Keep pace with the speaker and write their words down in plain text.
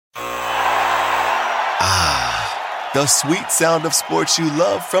The sweet sound of sports you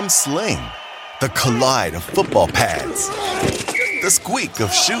love from Sling. The collide of football pads. The squeak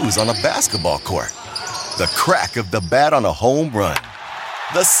of shoes on a basketball court. The crack of the bat on a home run.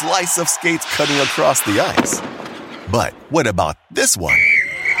 The slice of skates cutting across the ice. But what about this one?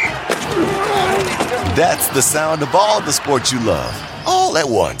 That's the sound of all the sports you love, all at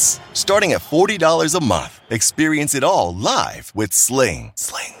once. Starting at $40 a month. Experience it all live with Sling.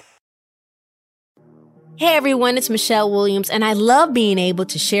 Hey everyone, it's Michelle Williams, and I love being able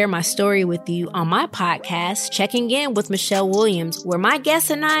to share my story with you on my podcast, Checking In with Michelle Williams, where my guests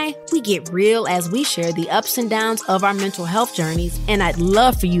and I, we get real as we share the ups and downs of our mental health journeys, and I'd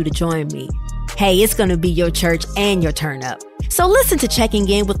love for you to join me. Hey, it's going to be your church and your turn up. So listen to Checking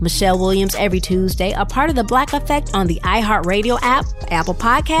In with Michelle Williams every Tuesday, a part of the Black Effect on the iHeartRadio app, Apple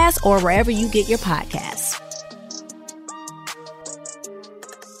Podcasts, or wherever you get your podcasts.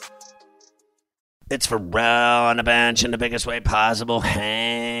 It's Pharrell on the bench in the biggest way possible,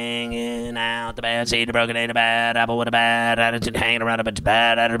 hanging out the bad seed, the broken ain't a bad apple with a bad attitude, hanging around a bunch of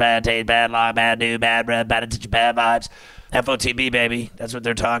bad attitude, bad taste, bad law, bad do, bad breath, bad attitude, bad vibes. FOTB, baby. That's what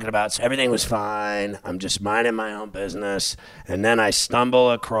they're talking about. So everything was fine. I'm just minding my own business. And then I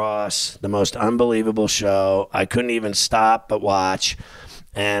stumble across the most unbelievable show. I couldn't even stop but watch.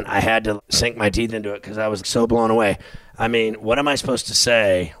 And I had to sink my teeth into it because I was so blown away. I mean, what am I supposed to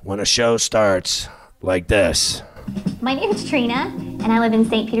say when a show starts like this? My name is Trina, and I live in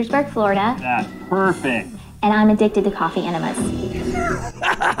St. Petersburg, Florida. That's perfect. And I'm addicted to coffee enemas.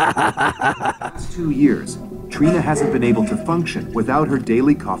 Last 2 years, Trina hasn't been able to function without her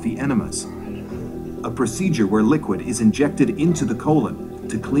daily coffee enemas. A procedure where liquid is injected into the colon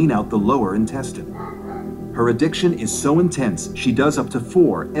to clean out the lower intestine. Her addiction is so intense, she does up to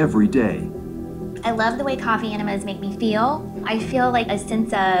 4 every day. I love the way coffee enemas make me feel. I feel like a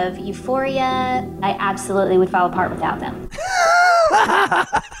sense of euphoria. I absolutely would fall apart without them.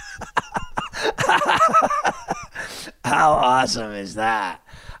 How awesome is that?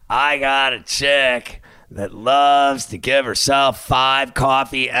 I got a chick that loves to give herself 5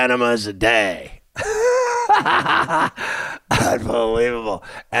 coffee enemas a day. Unbelievable.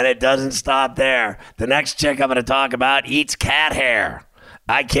 And it doesn't stop there. The next chick I'm going to talk about eats cat hair.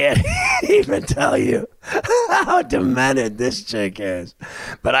 I can't even tell you how demented this chick is.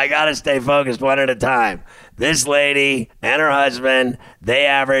 But I got to stay focused one at a time. This lady and her husband, they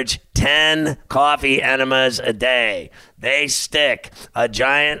average 10 coffee enemas a day. They stick a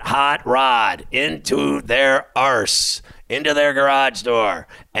giant hot rod into their arse, into their garage door,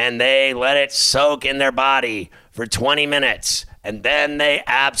 and they let it soak in their body for 20 minutes. And then they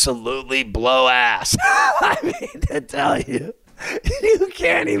absolutely blow ass. I mean, to tell you. You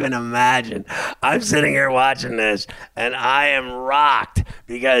can't even imagine. I'm sitting here watching this, and I am rocked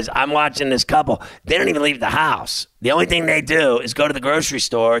because I'm watching this couple. They don't even leave the house. The only thing they do is go to the grocery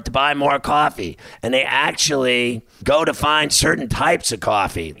store to buy more coffee, and they actually go to find certain types of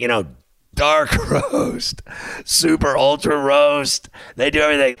coffee. You know, dark roast, super ultra roast. They do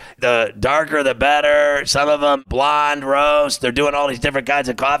everything. The darker, the better. Some of them blonde roast. They're doing all these different kinds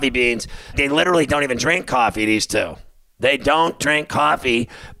of coffee beans. They literally don't even drink coffee, these two. They don't drink coffee,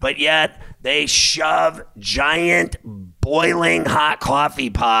 but yet they shove giant boiling hot coffee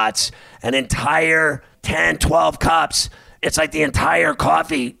pots, an entire 10, 12 cups. It's like the entire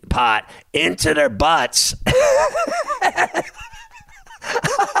coffee pot into their butts.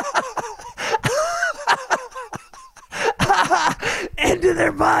 Into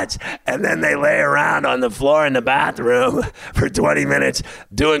their butts, and then they lay around on the floor in the bathroom for 20 minutes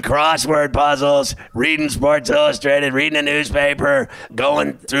doing crossword puzzles, reading Sports Illustrated, reading a newspaper,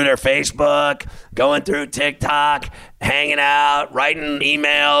 going through their Facebook, going through TikTok, hanging out, writing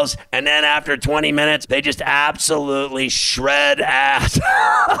emails, and then after 20 minutes they just absolutely shred ass.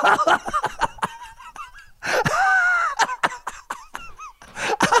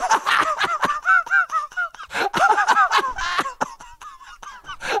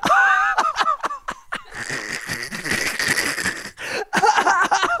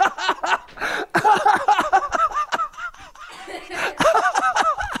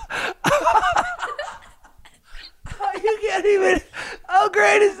 You can't even. How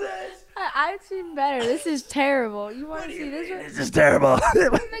great is this? I've seen better. This is terrible. You want to see this one? This is terrible.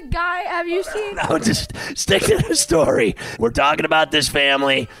 The guy, have you seen? No, just stick to the story. We're talking about this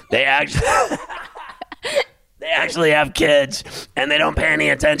family. They actually have kids, and they don't pay any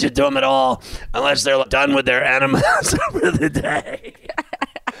attention to them at all unless they're done with their enemas for the day.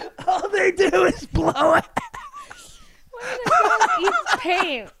 All they do is blow it. What eats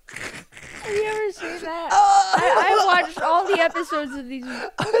paint? Have you ever seen that? I watched all the episodes of these.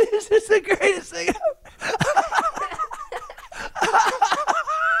 This is the greatest thing ever.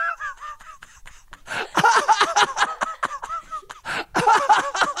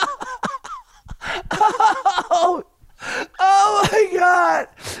 God.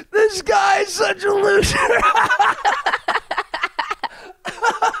 This guy is such a loser.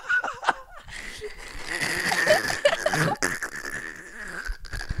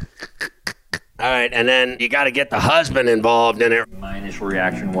 All right, and then you got to get the husband involved in it. My initial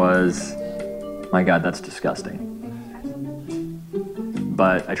reaction was, my God, that's disgusting.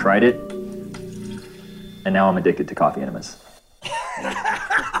 But I tried it, and now I'm addicted to coffee enemas.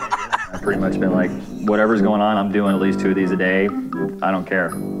 I've pretty much been like, whatever's going on, I'm doing at least 2 of these a day. I don't care.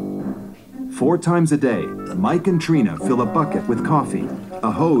 4 times a day, Mike and Trina fill a bucket with coffee.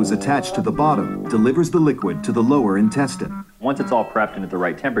 A hose attached to the bottom delivers the liquid to the lower intestine. Once it's all prepped and at the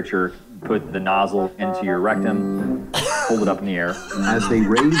right temperature, put the nozzle into your rectum, hold it up in the air. As they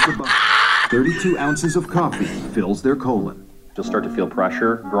raise the bucket, 32 ounces of coffee fills their colon. You'll start to feel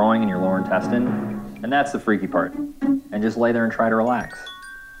pressure growing in your lower intestine, and that's the freaky part. And just lay there and try to relax.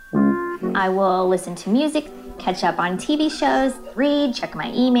 I will listen to music, catch up on TV shows, read, check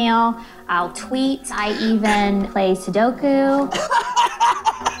my email, I'll tweet, I even play Sudoku.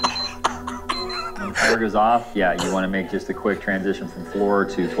 When the timer goes off, you want to make just a quick transition from floor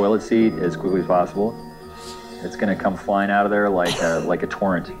to toilet seat as quickly as possible. It's going to come flying out of there like a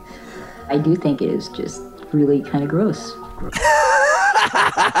torrent. I do think it is just really kind of gross.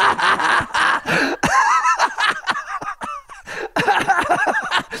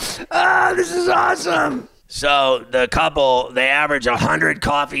 This is awesome. So the couple, they average 100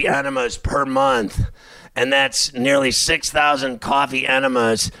 coffee enemas per month, and that's nearly 6,000 coffee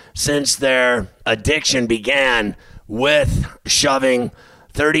enemas since their addiction began with shoving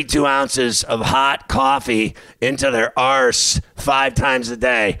 32 ounces of hot coffee into their arse 5 times a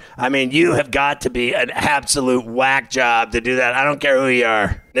day. I mean, you have got to be an absolute whack job to do that. I don't care who you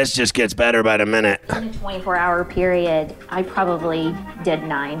are. This just gets better by the minute. In a 24-hour period, I probably did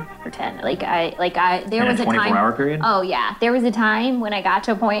 9 or 10. There was a time. 24-hour period? Oh yeah, there was a time when I got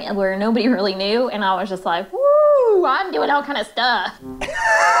to a point where nobody really knew, and I was just like, "Woo, I'm doing all kind of stuff."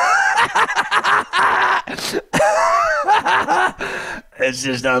 It's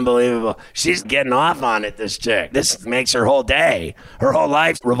just unbelievable. She's getting off on it, this chick. This makes her whole day. Her whole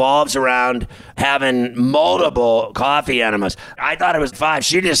life revolves around having multiple coffee enemas. I thought it was 5.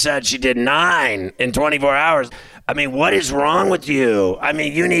 She just said she did 9 in 24 hours. I mean, what is wrong with you? I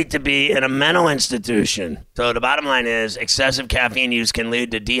mean, you need to be in a mental institution. So the bottom line is excessive caffeine use can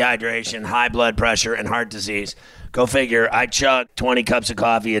lead to dehydration, high blood pressure, and heart disease. Go figure. I chug 20 cups of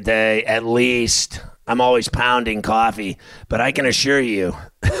coffee a day at least. I'm always pounding coffee, but I can assure you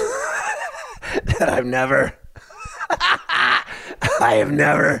that I have never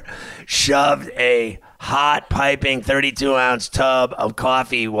shoved a hot piping 32-ounce tub of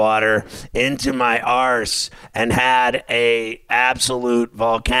coffee water into my arse and had a absolute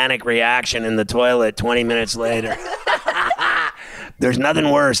volcanic reaction in the toilet 20 minutes later. There's nothing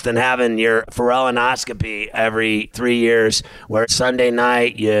worse than having your pharyngonoscopy every 3 years, where Sunday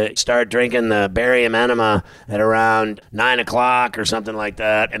night you start drinking the barium enema at around 9 o'clock or something like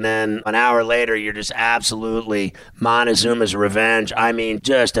that, and then an hour later you're just absolutely Montezuma's revenge. I mean,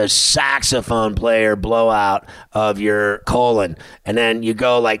 just a saxophone player blowout of your colon, and then you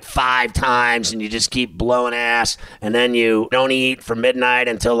go like 5 times and you just keep blowing ass, and then you don't eat for midnight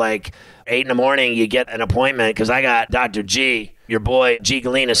until like 8 in the morning. You get an appointment because I got Dr. G, your boy G.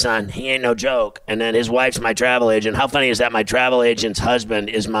 Galena son. He ain't no joke. And then his wife's my travel agent. How funny is that? My travel agent's husband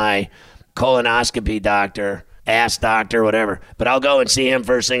is my colonoscopy doctor, ass doctor, whatever. But I'll go and see him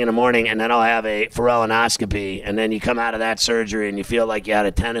first thing in the morning, and then I'll have a pharyngonoscopy. And then you come out of that surgery and you feel like you had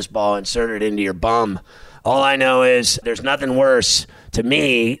a tennis ball inserted into your bum. All I know is there's nothing worse to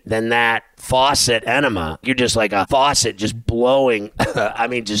me than that faucet enema. You're just like a faucet just blowing,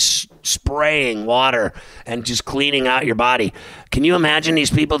 just spraying water and just cleaning out your body. Can you imagine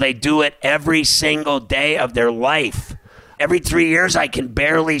these people? They do it every single day of their life. Every 3 years, I can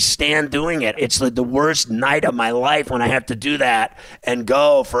barely stand doing it. It's the worst night of my life when I have to do that and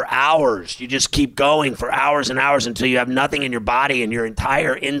go for hours. You just keep going for hours and hours until you have nothing in your body and your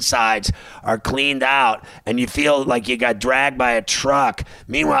entire insides are cleaned out and you feel like you got dragged by a truck.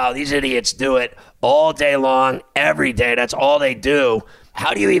 Meanwhile, these idiots do it all day long, every day. That's all they do.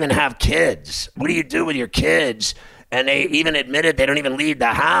 How do you even have kids? What do you do with your kids? And they even admitted they don't even leave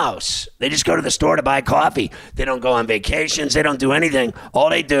the house. They just go to the store to buy coffee. They don't go on vacations. They don't do anything. All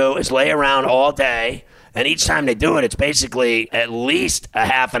they do is lay around all day. And each time they do it, it's basically at least a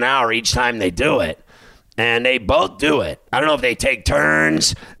half an hour each time they do it. And they both do it. I don't know if they take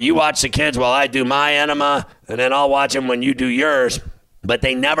turns. You watch the kids while I do my enema, and then I'll watch them when you do yours. But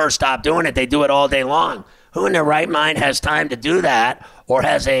they never stop doing it. They do it all day long. Who in their right mind has time to do that or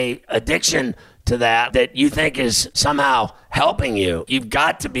has a addiction to that you think is somehow helping you. You've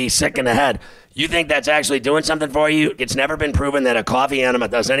got to be sick in the head. You think that's actually doing something for you? It's never been proven that a coffee enema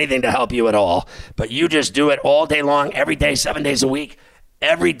does anything to help you at all. But you just do it all day long, every day, 7 days a week,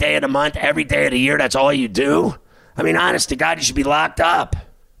 every day of the month, every day of the year. That's all you do? I mean, honest to God, you should be locked up.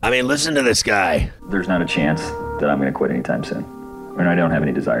 I mean, listen to this guy. There's not a chance that I'm going to quit anytime soon. And I don't have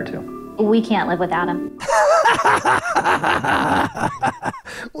any desire to. We can't live without him.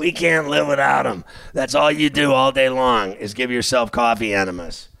 We can't live without him. That's all you do all day long is give yourself coffee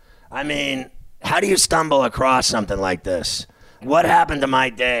enemas. I mean, how do you stumble across something like this? What happened to my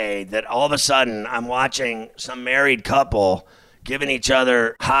day that all of a sudden I'm watching some married couple giving each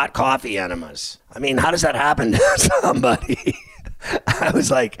other hot coffee enemas? I mean, how does that happen to somebody? I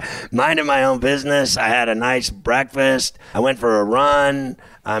was like minding my own business. I had a nice breakfast. I went for a run.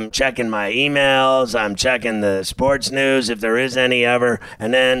 I'm checking my emails. I'm checking the sports news, if there is any ever.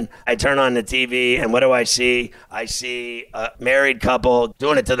 And then I turn on the TV, and what do I see? I see a married couple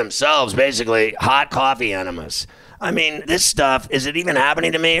doing it to themselves, basically, hot coffee enemas. I mean, this stuff, is it even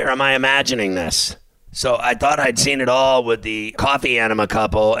happening to me, or am I imagining this? So I thought I'd seen it all with the coffee enema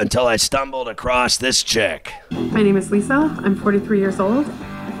couple until I stumbled across this chick. My name is Lisa. I'm 43 years old.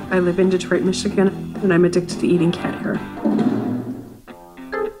 I live in Detroit, Michigan, and I'm addicted to eating cat hair.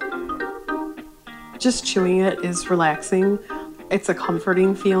 Just chewing it is relaxing. It's a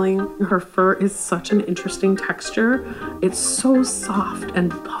comforting feeling. Her fur is such an interesting texture. It's so soft and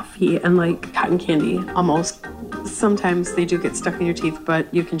puffy and like cotton candy, almost. Sometimes they do get stuck in your teeth,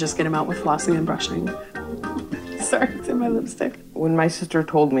 but you can just get them out with flossing and brushing. Sorry, it's in my lipstick. When my sister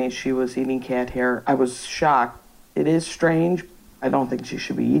told me she was eating cat hair, I was shocked. It is strange. I don't think she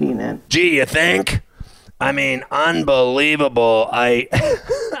should be eating it. Gee, you think? I mean, unbelievable.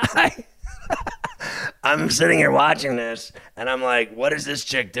 I'm sitting here watching this, and I'm like, what is this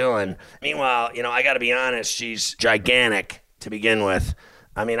chick doing? Meanwhile, I got to be honest, she's gigantic to begin with.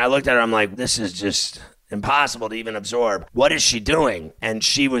 I mean, I looked at her, I'm like, this is just impossible to even absorb. What is she doing? And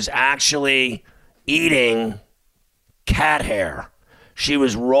she was actually eating cat hair. She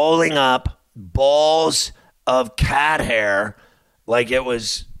was rolling up balls of cat hair like it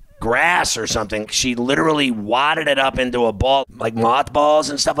was grass or something. She literally wadded it up into a ball, like mothballs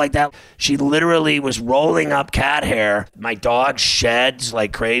and stuff like that. She literally was rolling up cat hair. My dog sheds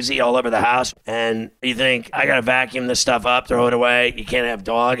like crazy all over the house. And you think, I gotta vacuum this stuff up, throw it away. You can't have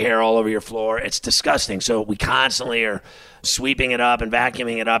dog hair all over your floor. It's disgusting. So we constantly are sweeping it up and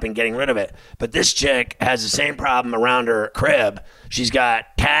vacuuming it up and getting rid of it. But this chick has the same problem around her crib. She's got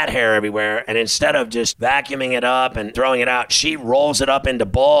cat hair everywhere, and instead of just vacuuming it up and throwing it out, she rolls it up into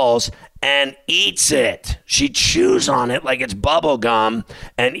balls and eats it. She chews on it like it's bubble gum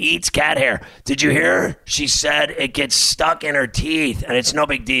and eats cat hair. Did you hear her? She said it gets stuck in her teeth and it's no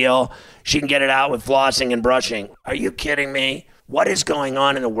big deal. She can get it out with flossing and brushing. Are you kidding me? What is going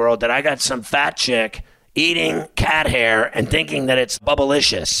on in the world that I got some fat chick eating cat hair and thinking that it's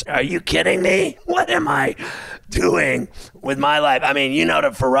bubblicious? Are you kidding me? What am I doing with my life? I mean, the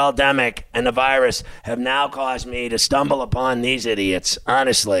Pharrell-demic and the virus have now caused me to stumble upon these idiots.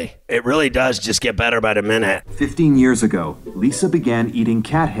 Honestly, it really does just get better by the minute. 15 years ago, Lisa began eating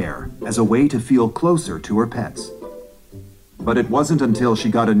cat hair as a way to feel closer to her pets. But it wasn't until she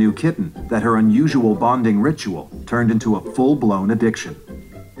got a new kitten that her unusual bonding ritual turned into a full-blown addiction.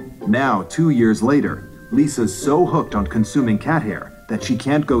 Now, 2 years later, Lisa's so hooked on consuming cat hair that she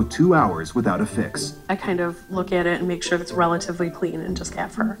can't go 2 hours without a fix. I kind of look at it and make sure it's relatively clean and just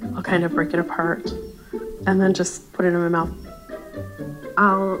cat fur. I'll kind of break it apart and then just put it in my mouth.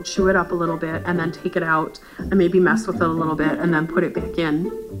 I'll chew it up a little bit and then take it out and maybe mess with it a little bit and then put it back in.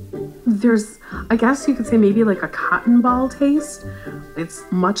 There's, I guess you could say maybe like a cotton ball taste. It's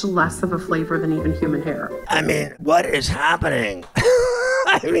much less of a flavor than even human hair. I mean, what is happening?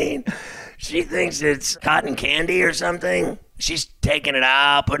 I mean, she thinks it's cotton candy or something. She's taking it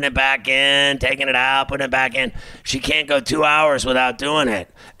out, putting it back in, taking it out, putting it back in. She can't go 2 hours without doing it.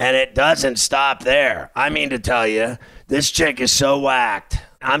 And it doesn't stop there. I mean to tell you, this chick is so whacked.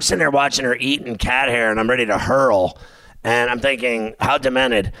 I'm sitting there watching her eating cat hair and I'm ready to hurl. And I'm thinking, how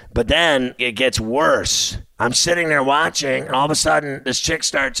demented. But then it gets worse. I'm sitting there watching and all of a sudden this chick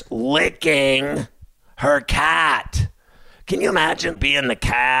starts licking her cat. Can you imagine being the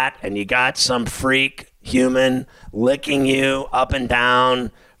cat and you got some freak human licking you up and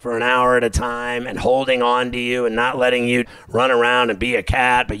down for an hour at a time and holding on to you and not letting you run around and be a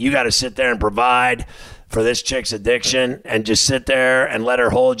cat, but you got to sit there and provide for this chick's addiction and just sit there and let her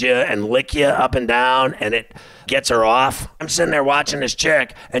hold you and lick you up and down, and it gets her off. I'm sitting there watching this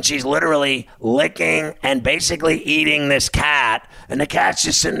chick, and she's literally licking and basically eating this cat, and the cat's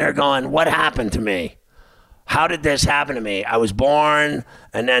just sitting there going, what happened to me? How did this happen to me? I was born,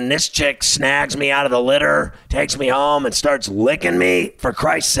 and then this chick snags me out of the litter, takes me home, and starts licking me. For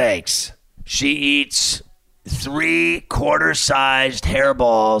Christ's sakes. She eats 3 quarter-sized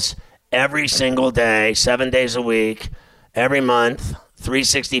hairballs every single day, 7 days a week, every month,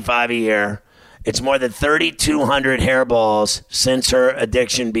 365 a year. It's more than 3,200 hairballs since her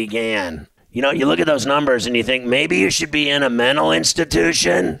addiction began. You know, you look at those numbers and you think maybe you should be in a mental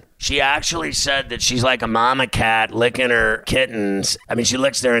institution. She actually said that she's like a mama cat licking her kittens. I mean, she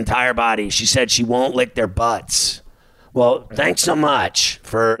licks their entire body. She said she won't lick their butts. Well, thanks so much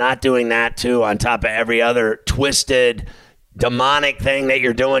for not doing that too, on top of every other twisted, demonic thing that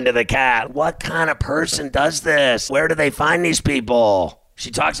you're doing to the cat. What kind of person does this? Where do they find these people?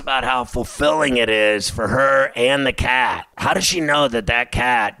 She talks about how fulfilling it is for her and the cat. How does she know that that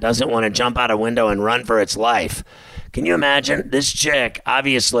cat doesn't want to jump out a window and run for its life? Can you imagine? This chick,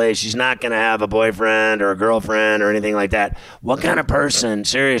 obviously, she's not going to have a boyfriend or a girlfriend or anything like that. What kind of person,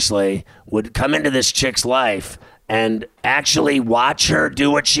 seriously, would come into this chick's life and actually watch her do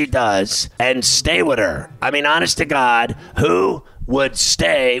what she does and stay with her? I mean, honest to God, who would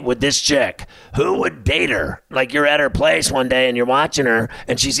stay with this chick? Who would date her? Like, you're at her place one day and you're watching her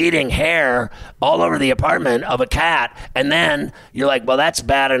and she's eating hair all over the apartment of a cat, and then you're like, well, that's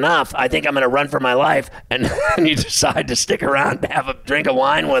bad enough. I think I'm going to run for my life. And you decide to stick around to have a drink of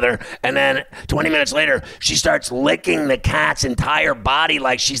wine with her, and then 20 minutes later she starts licking the cat's entire body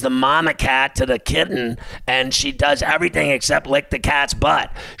like she's the mama cat to the kitten, and she does everything except lick the cat's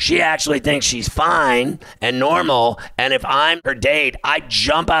butt. She actually thinks she's fine and normal, and if I'm her date, I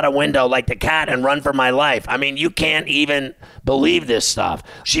jump out a window like the cat and run for my life. I mean, you can't even believe this stuff.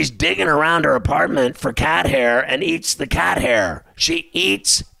 She's digging around her apartment for cat hair and eats the cat hair. She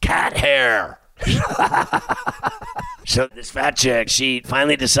eats cat hair. So this fat chick, she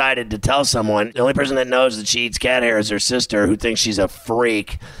finally decided to tell someone. The only person that knows that she eats cat hair is her sister, who thinks she's a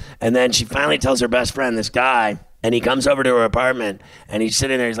freak. And then she finally tells her best friend, this guy, and he comes over to her apartment and he's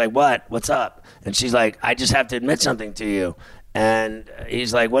sitting there. He's like, what? What's up? And she's like, I just have to admit something to you. And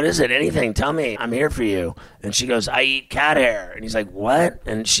he's like, what is it? Anything, tell me, I'm here for you. And she goes, I eat cat hair. And he's like, what?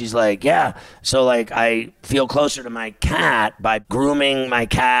 And she's like, yeah. So like, I feel closer to my cat by grooming my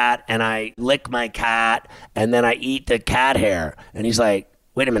cat, and I lick my cat, and then I eat the cat hair. And he's like,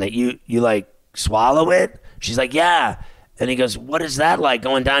 wait a minute, you like swallow it? She's like, yeah. And he goes, what is that like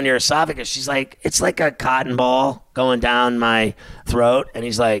going down your esophagus? She's like, it's like a cotton ball going down my throat. And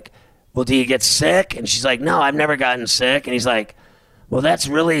he's like, well, do you get sick? And she's like, no, I've never gotten sick. And he's like, well, that's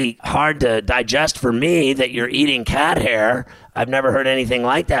really hard to digest for me that you're eating cat hair. I've never heard anything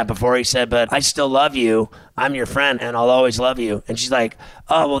like that before. He said, but I still love you. I'm your friend and I'll always love you. And she's like,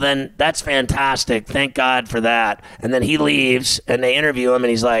 oh, well, then that's fantastic. Thank God for that. And then he leaves and they interview him and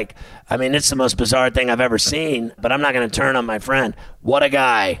he's like, I mean, it's the most bizarre thing I've ever seen, but I'm not going to turn on my friend. What a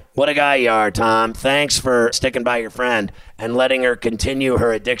guy. What a guy you are, Tom. Thanks for sticking by your friend and letting her continue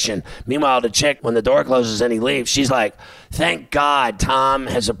her addiction. Meanwhile, the chick, when the door closes and he leaves, she's like, thank God Tom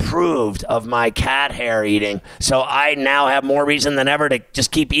has approved of my cat hair eating. So I now have more reason than ever to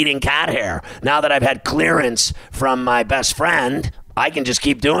just keep eating cat hair. Now that I've had clearance from my best friend, I can just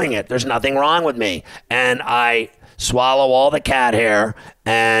keep doing it. There's nothing wrong with me. And I swallow all the cat hair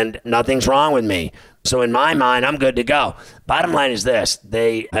and nothing's wrong with me. So in my mind, I'm good to go. Bottom line is this.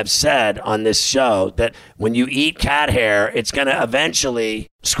 They have said on this show that when you eat cat hair, it's going to eventually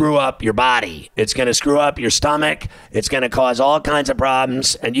screw up your body. It's going to screw up your stomach. It's going to cause all kinds of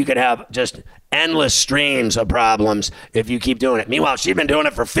problems. And you could have just endless streams of problems if you keep doing it. Meanwhile, she's been doing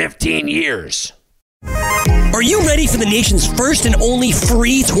it for 15 years. Are you ready for the nation's first and only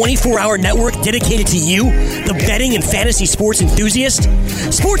free 24-hour network dedicated to you, the betting and fantasy sports enthusiast?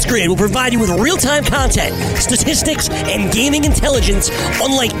 SportsGrid will provide you with real-time content, statistics, and gaming intelligence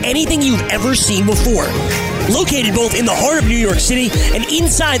unlike anything you've ever seen before. Located both in the heart of New York City and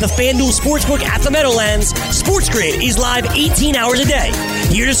inside the FanDuel Sportsbook at the Meadowlands, SportsGrid is live 18 hours a day,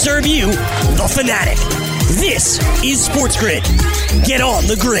 here to serve you, the fanatic. This is SportsGrid. Get on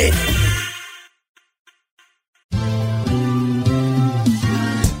the grid.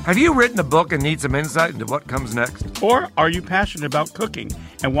 Have you written a book and need some insight into what comes next? Or are you passionate about cooking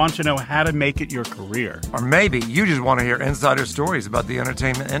and want to know how to make it your career? Or maybe you just want to hear insider stories about the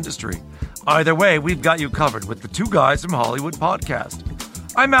entertainment industry. Either way, we've got you covered with the Two Guys from Hollywood podcast.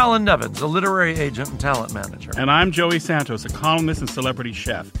 I'm Alan Nevins, a literary agent and talent manager. And I'm Joey Santos, a columnist and celebrity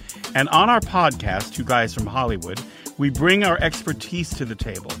chef. And on our podcast, Two Guys from Hollywood, we bring our expertise to the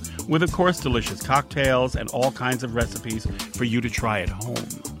table with, of course, delicious cocktails and all kinds of recipes for you to try at home.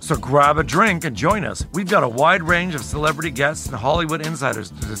 So grab a drink and join us. We've got a wide range of celebrity guests and Hollywood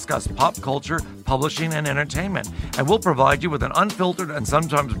insiders to discuss pop culture, publishing, and entertainment. And we'll provide you with an unfiltered and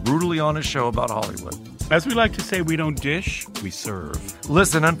sometimes brutally honest show about Hollywood. As we like to say, we don't dish, we serve.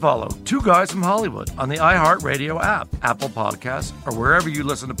 Listen and follow Two Guys from Hollywood on the iHeartRadio app, Apple Podcasts, or wherever you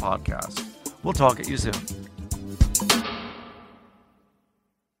listen to podcasts. We'll talk at you soon.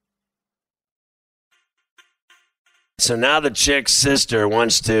 So now the chick's sister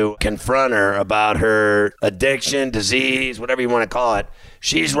wants to confront her about her addiction, disease, whatever you want to call it.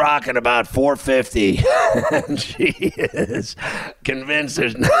 She's rocking about 450, and she is convinced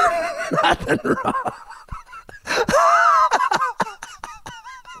there's nothing wrong.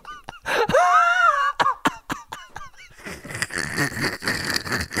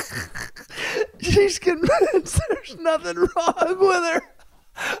 She's convinced there's nothing wrong with her.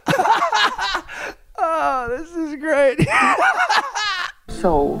 Oh, this is great.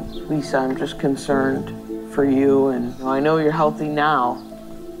 So, Lisa, I'm just concerned for you, and I know you're healthy now,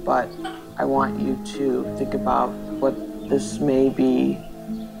 but I want you to think about what this may be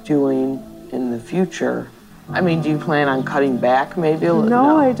doing in the future. I mean, do you plan on cutting back maybe?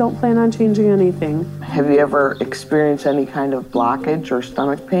 No, I don't plan on changing anything. Have you ever experienced any kind of blockage or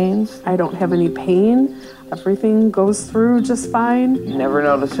stomach pains? I don't have any pain. Everything goes through just fine. You never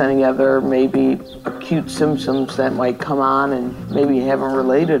notice any other maybe acute symptoms that might come on and maybe you haven't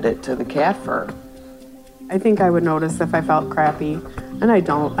related it to the cat fur? I think I would notice if I felt crappy, and I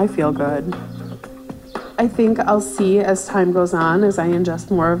don't. I feel good. I think I'll see as time goes on, as I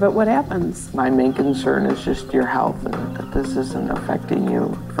ingest more of it, what happens. My main concern is just your health and that this isn't affecting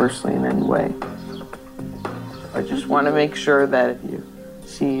you personally in any way. I just want to make sure that you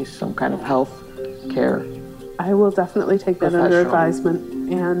see some kind of health care. I will definitely take that under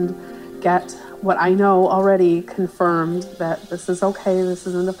advisement and get what I know already confirmed, that this is okay, this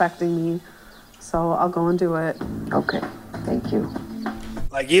isn't affecting me. So I'll go and do it. Okay, thank you.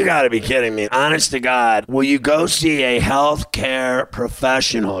 Like, you gotta be kidding me. Honest to God, will you go see a healthcare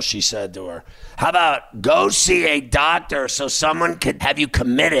professional, she said to her. How about go see a doctor so someone could have you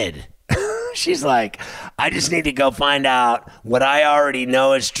committed? She's like, I just need to go find out what I already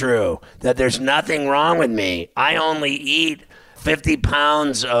know is true, that there's nothing wrong with me. I only eat 50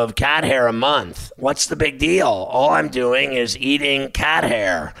 pounds of cat hair a month. What's the big deal? All I'm doing is eating cat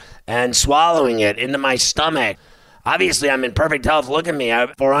hair and swallowing it into my stomach. Obviously, I'm in perfect health. Look at me.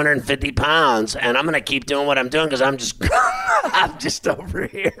 I'm 450 pounds, and I'm going to keep doing what I'm doing because I'm just over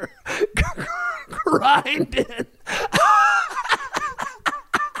here grinding.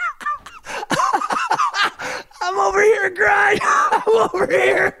 I'm over here grinding.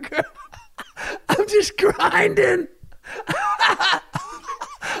 I'm just grinding.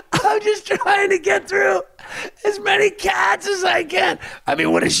 I'm just trying to get through as many cats as I can. I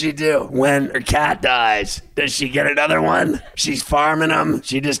mean, what does she do when her cat dies? Does she get another one? She's farming them.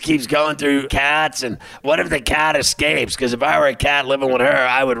 She just keeps going through cats. And what if the cat escapes? Because if I were a cat living with her,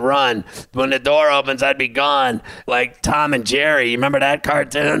 I would run. When the door opens, I'd be gone. Like Tom and Jerry. You remember that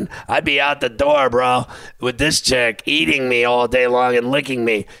cartoon? I'd be out the door, bro, with this chick eating me all day long and licking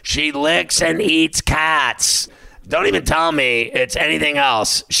me. She licks and eats cats. Don't even tell me it's anything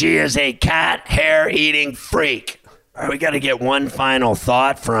else. She is a cat hair eating freak. All right, we got to get one final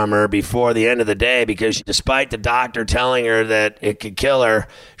thought from her before the end of the day, because despite the doctor telling her that it could kill her,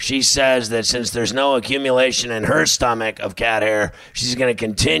 she says that since there's no accumulation in her stomach of cat hair, she's going to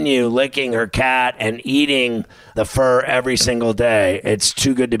continue licking her cat and eating the fur every single day. It's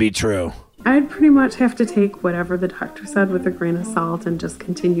too good to be true. I'd pretty much have to take whatever the doctor said with a grain of salt and just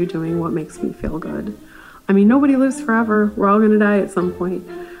continue doing what makes me feel good. I mean, nobody lives forever. We're all going to die at some point.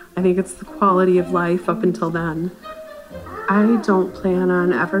 I think it's the quality of life up until then. I don't plan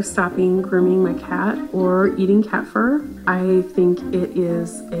on ever stopping grooming my cat or eating cat fur. I think it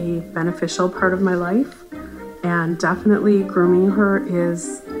is a beneficial part of my life, and definitely grooming her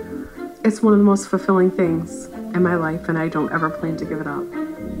it's one of the most fulfilling things in my life, and I don't ever plan to give it up.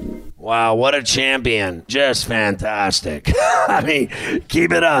 Wow, what a champion. Just fantastic. I mean,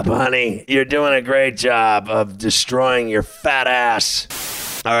 keep it up, honey. You're doing a great job of destroying your fat ass.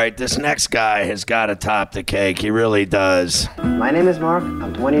 All right, this next guy has got to top the cake. He really does. My name is Mark.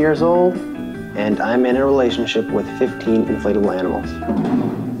 I'm 20 years old, and I'm in a relationship with 15 inflatable animals.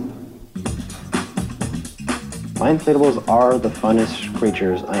 My inflatables are the funnest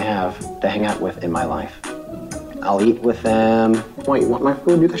creatures I have to hang out with in my life. I'll eat with them. Wait, you want my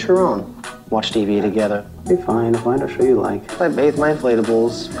food? Because you're on. Watch TV together. Be fine, I'll show you like. If I bathe my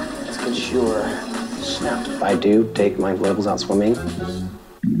inflatables, let's get sure. Snap. If I do take my inflatables out swimming.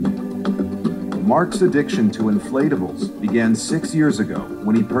 Mark's addiction to inflatables began 6 years ago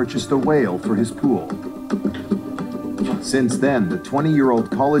when he purchased a whale for his pool. Since then, the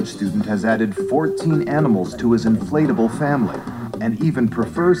 20-year-old college student has added 14 animals to his inflatable family and even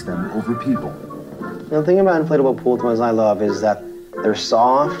prefers them over people. The thing about inflatable pool toys I love is that they're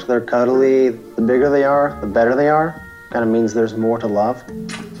soft, they're cuddly. The bigger they are, the better they are. Kind of means there's more to love.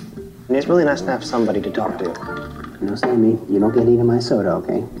 And it's really nice to have somebody to talk to. No, Sammy, you don't get even my soda,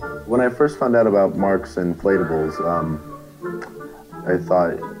 okay? When I first found out about Mark's inflatables, I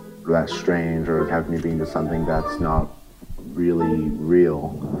thought that's strange, or how can you be into something that's not really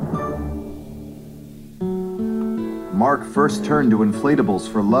real? Mark first turned to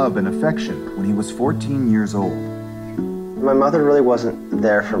inflatables for love and affection when he was 14 years old. My mother really wasn't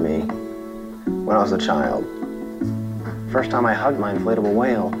there for me when I was a child. First time I hugged my inflatable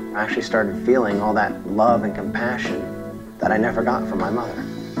whale, I actually started feeling all that love and compassion that I never got from my mother.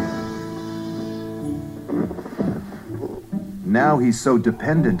 Now he's so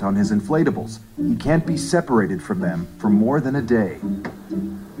dependent on his inflatables, he can't be separated from them for more than a day.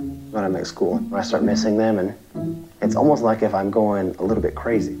 When I'm at school, I start missing them, and it's almost like if I'm going a little bit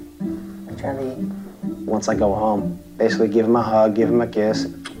crazy. Charlie. Once I go home, basically give him a hug, give him a kiss,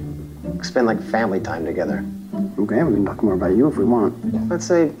 spend like family time together. Okay, we can talk more about you if we want. Let's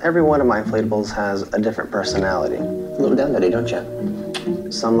say every one of my inflatables has a different personality. A little down daddy, don't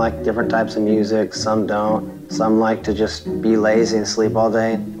you? Some like different types of music, some don't. Some like to just be lazy and sleep all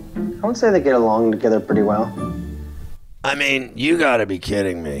day. I would say they get along together pretty well. I mean, you gotta be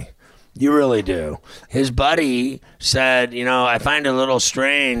kidding me. You really do. His buddy said, I find it a little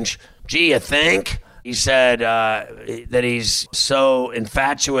strange. Gee, you think? He said that he's so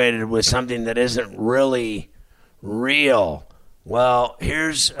infatuated with something that isn't really real. Well,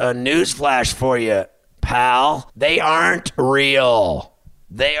 here's a news flash for you, pal. They aren't real.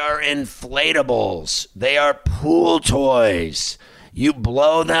 They are inflatables. They are pool toys. You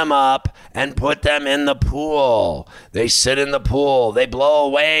blow them up and put them in the pool. They sit in the pool. They blow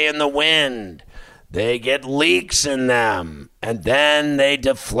away in the wind. They get leaks in them, and then they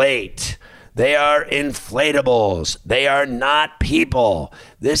deflate. They are inflatables. They are not people.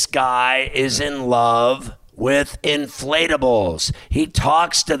 This guy is in love with inflatables. He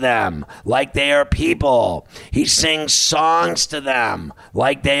talks to them like they are people. He sings songs to them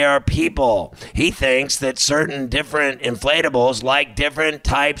like they are people. He thinks that certain different inflatables like different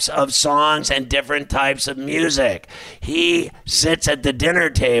types of songs and different types of music. He sits at the dinner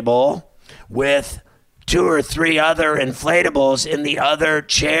table with 2 or 3 other inflatables in the other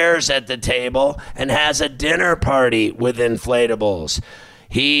chairs at the table and has a dinner party with inflatables.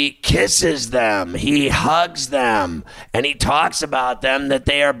 He kisses them, he hugs them, and he talks about them that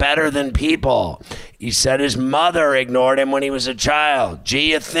they are better than people. He said his mother ignored him when he was a child.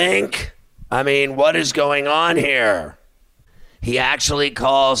 Gee, you think? I mean, what is going on here? He actually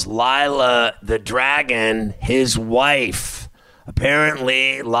calls Lila the dragon his wife.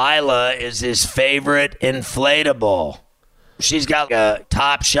 Apparently, Lila is his favorite inflatable. She's got a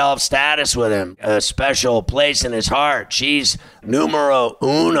top shelf status with him, a special place in his heart. She's numero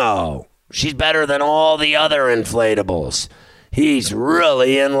uno. She's better than all the other inflatables. He's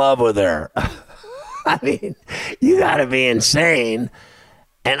really in love with her. I mean, you gotta be insane.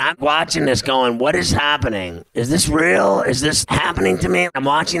 And I'm watching this going, what is happening? Is this real? Is this happening to me? I'm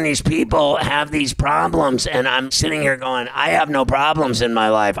watching these people have these problems, and I'm sitting here going, I have no problems in my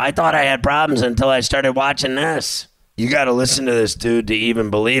life. I thought I had problems until I started watching this. You got to listen to this dude to even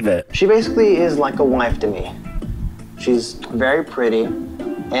believe it. She basically is like a wife to me. She's very pretty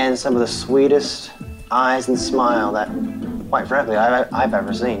and some of the sweetest eyes and smile that, quite frankly, I've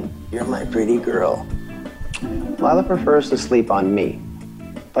ever seen. You're my pretty girl. Lila prefers to sleep on me,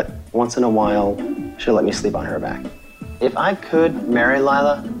 but once in a while, she'll let me sleep on her back. If I could marry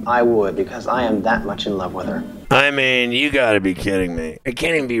Lila, I would, because I am that much in love with her. I mean, you gotta be kidding me. It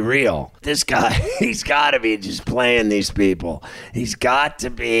can't even be real. This guy, he's gotta be just playing these people. He's got to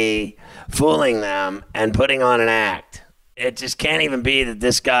be fooling them and putting on an act. It just can't even be that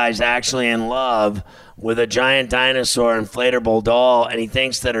this guy's actually in love with a giant dinosaur inflatable doll, and he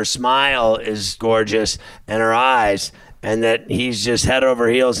thinks that her smile is gorgeous and her eyes, and that he's just head over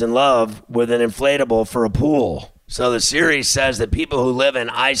heels in love with an inflatable for a pool. So the series says that people who live in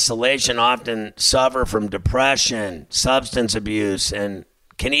isolation often suffer from depression, substance abuse, and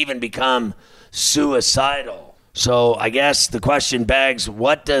can even become suicidal. So I guess the question begs,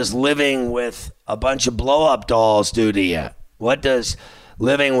 what does living with a bunch of blow-up dolls do to you? What does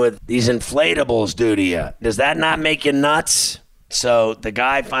living with these inflatables do to you? Does that not make you nuts? So the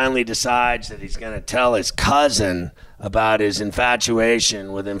guy finally decides that he's going to tell his cousin about his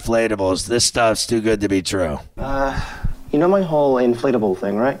infatuation with inflatables. This stuff's too good to be true. You know my whole inflatable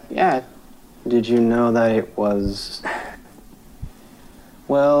thing, right? Yeah. Did you know that it was,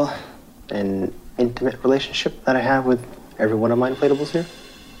 well, an intimate relationship that I have with every one of my inflatables here?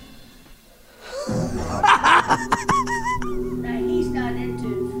 He's not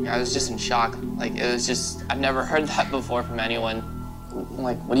into. I was just in shock. Like, it was just, I've never heard that before from anyone.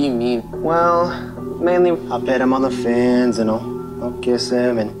 Like, what do you mean? Well, mainly I'll pet him on the fins and I'll kiss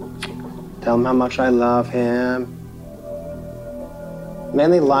him and tell him how much I love him.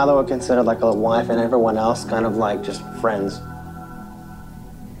 Mainly Lila would consider like a wife and everyone else kind of like just friends.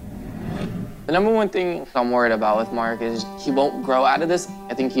 The number one thing I'm worried about with Mark is he won't grow out of this.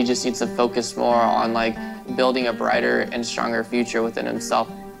 I think he just needs to focus more on like building a brighter and stronger future within himself.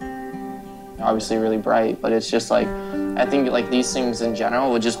 Obviously really bright, but it's just like, I think like these things in general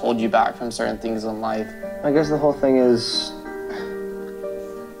would just hold you back from certain things in life. I guess the whole thing is,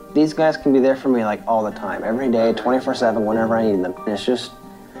 these guys can be there for me like all the time, every day, 24/7, whenever I need them. And it's just,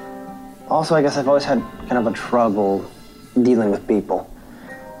 also I guess I've always had kind of a trouble dealing with people.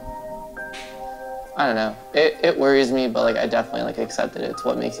 I don't know. It worries me, but like I definitely like accept it. It's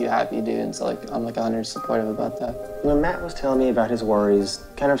what makes you happy, dude. And so like I'm like 100% supportive about that. When Matt was telling me about his worries,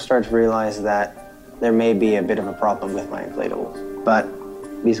 kind of started to realize that there may be a bit of a problem with my inflatables. But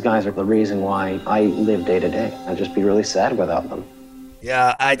these guys are the reason why I live day to day. I'd just be really sad without them.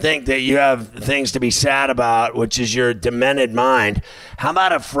 Yeah, I think that you have things to be sad about, which is your demented mind. How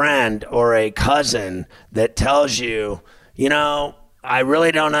about a friend or a cousin that tells you, you know, I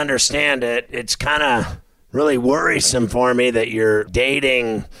really don't understand it. It's kind of really worrisome for me that you're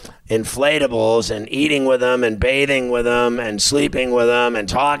dating inflatables and eating with them and bathing with them and sleeping with them and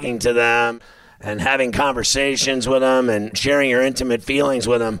talking to them and having conversations with them and sharing your intimate feelings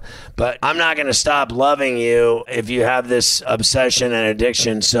with them. But I'm not going to stop loving you if you have this obsession and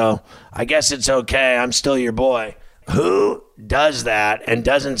addiction. So I guess it's okay. I'm still your boy. Who does that and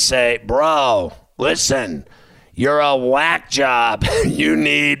doesn't say, bro, listen, you're a whack job. You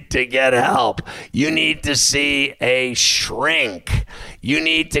need to get help. You need to see a shrink. You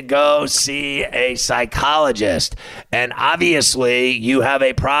need to go see a psychologist. And obviously, you have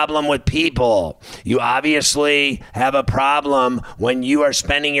a problem with people. You obviously have a problem when you are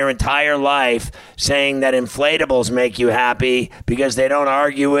spending your entire life saying that inflatables make you happy because they don't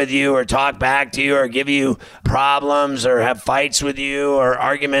argue with you or talk back to you or give you problems or have fights with you or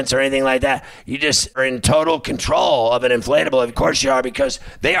arguments or anything like that. You just are in total control of an inflatable. Of course you are, because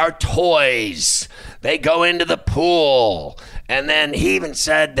they are toys. They go into the pool. And then he even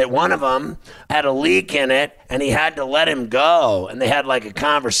said that one of them had a leak in it and he had to let him go. And they had like a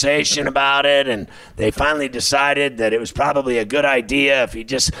conversation about it. And they finally decided that it was probably a good idea if he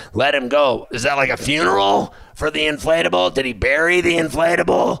just let him go. Is that like a funeral for the inflatable? Did he bury the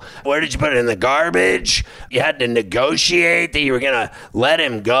inflatable? Where did you put it, in the garbage? You had to negotiate that you were going to let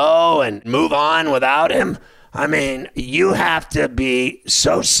him go and move on without him? I mean, you have to be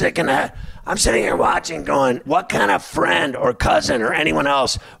so sick and I'm sitting here watching going, what kind of friend or cousin or anyone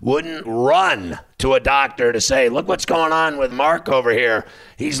else wouldn't run to a doctor to say, look what's going on with Mark over here.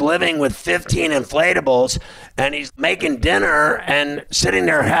 He's living with 15 inflatables and he's making dinner and sitting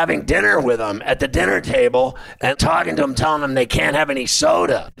there having dinner with them at the dinner table and talking to them, telling them they can't have any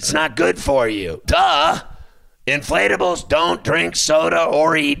soda. It's not good for you. Duh. Inflatables don't drink soda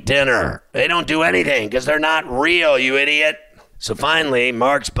or eat dinner. They don't do anything because they're not real, you idiot. So finally,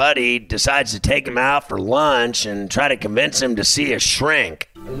 Mark's buddy decides to take him out for lunch and try to convince him to see a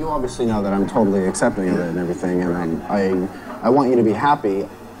shrink. You obviously know that I'm totally accepting of it and everything, and I want you to be happy.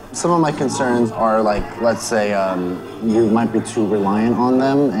 Some of my concerns are like, let's say you might be too reliant on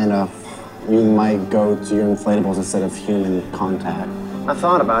them, and you might go to your inflatables instead of human contact. I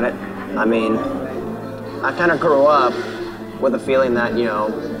thought about it. I mean, I kind of grew up with a feeling that, you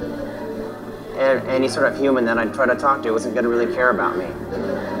know, any sort of human that I try to talk to wasn't going to really care about me.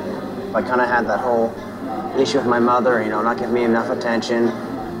 I kind of had that whole issue with my mother, you know, not giving me enough attention.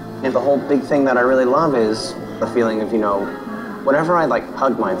 And the whole big thing that I really love is the feeling of, you know, whenever I like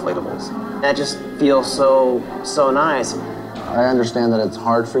hug my inflatables, that just feels so nice. I understand that it's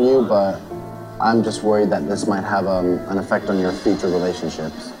hard for you, but I'm just worried that this might have an effect on your future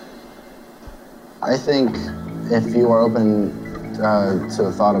relationships. I think if you are open to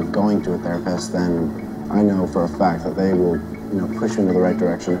the thought of going to a therapist, then I know for a fact that they will, you know, push you into the right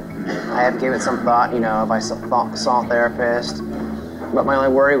direction. I have given it some thought, if I saw a therapist. But my only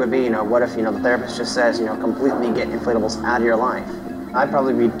worry would be, what if, the therapist just says, completely get inflatables out of your life. I'd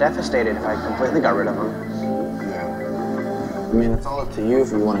probably be devastated if I completely got rid of them. Yeah. I mean, it's all up to you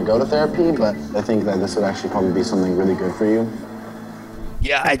if you want to go to therapy, but I think that this would actually probably be something really good for you.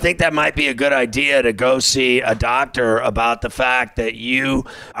 Yeah, I think that might be a good idea to go see a doctor about the fact that you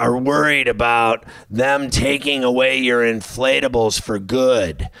are worried about them taking away your inflatables for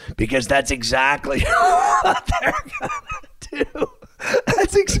good, because that's exactly what they're going to do.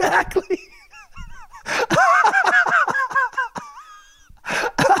 That's exactly.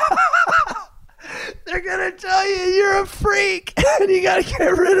 They're going to tell you you're a freak and you got to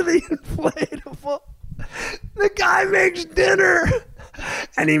get rid of the inflatable. The guy makes dinner.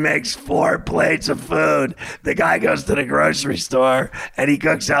 And he makes 4 plates of food. The guy goes to the grocery store and he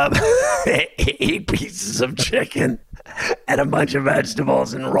cooks up 8 pieces of chicken and a bunch of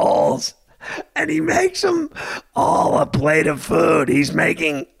vegetables and rolls. And he makes them all a plate of food. He's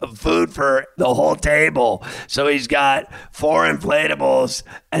making food for the whole table. So he's got 4 inflatables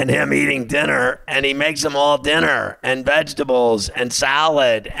and him eating dinner. And he makes them all dinner and vegetables and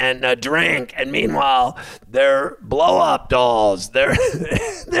salad and a drink. And meanwhile, they're blow-up dolls. They're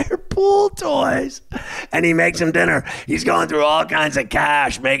pool toys. And he makes them dinner. He's going through all kinds of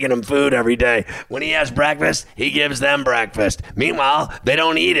cash making them food every day. When he has breakfast, he gives them breakfast. Meanwhile, they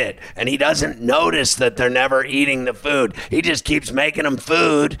don't eat it. And he doesn't notice that they're never eating the food. He just keeps making them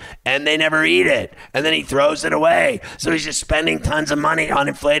food and they never eat it. And then he throws it away. So he's just spending tons of money on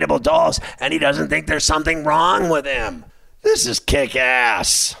inflatable dolls and he doesn't think there's something wrong with him. This is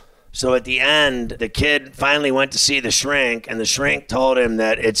kick-ass. So at the end, the kid finally went to see the shrink, and the shrink told him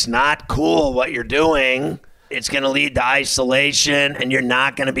that it's not cool what you're doing. It's going to lead to isolation, and you're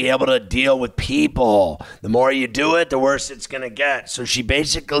not going to be able to deal with people. The more you do it, the worse it's going to get. So she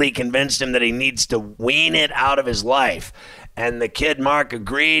basically convinced him that he needs to wean it out of his life. And the kid, Mark,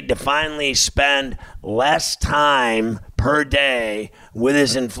 agreed to finally spend less time per day with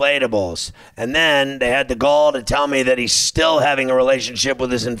his inflatables. And then they had the gall to tell me that he's still having a relationship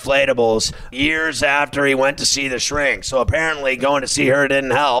with his inflatables years after he went to see the shrink. So apparently going to see her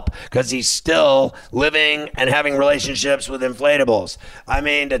didn't help because he's still living and having relationships with inflatables. I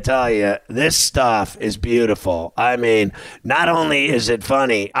mean, to tell you, this stuff is beautiful. I mean, not only is it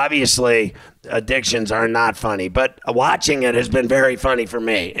funny, obviously addictions are not funny, but watching it has been very funny for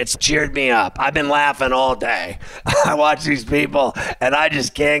me. It's cheered me up. I've been laughing all day. I watch these people and I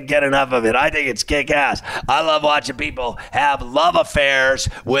just can't get enough of it. I think it's kick-ass. I love watching people have love affairs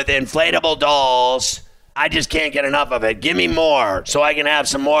with inflatable dolls. I just can't get enough of it. Give me more so I can have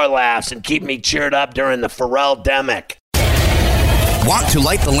some more laughs and keep me cheered up during the Pharrell-demic. Want to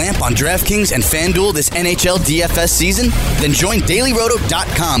light the lamp on DraftKings and FanDuel this NHL DFS season? Then join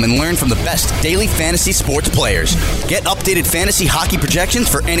DailyRoto.com and learn from the best daily fantasy sports players. Get updated fantasy hockey projections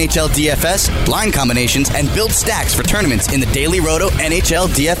for NHL DFS, line combinations, and build stacks for tournaments in the Daily Roto NHL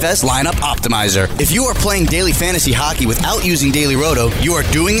DFS Lineup Optimizer. If you are playing daily fantasy hockey without using Daily Roto, you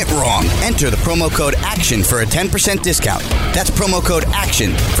are doing it wrong. Enter the promo code ACTION for a 10% discount. That's promo code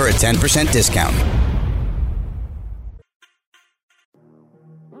ACTION for a 10% discount.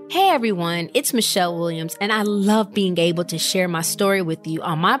 Hey everyone, it's Michelle Williams, and I love being able to share my story with you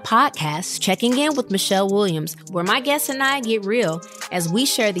on my podcast, Checking In with Michelle Williams, where my guests and I get real as we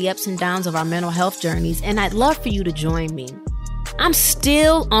share the ups and downs of our mental health journeys, and I'd love for you to join me. I'm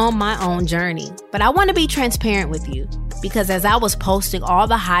still on my own journey, but I want to be transparent with you because as I was posting all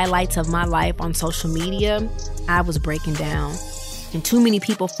the highlights of my life on social media, I was breaking down. And too many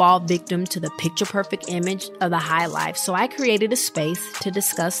people fall victim to the picture-perfect image of the high life, so I created a space to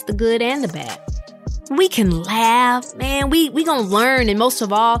discuss the good and the bad. We can laugh, man, we gonna learn, and most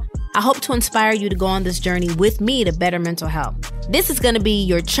of all, I hope to inspire you to go on this journey with me to better mental health. This is gonna be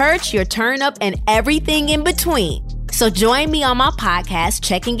your church, your turn-up, and everything in between. So join me on my podcast,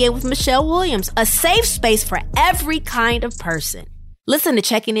 Checking In with Michelle Williams, a safe space for every kind of person. Listen to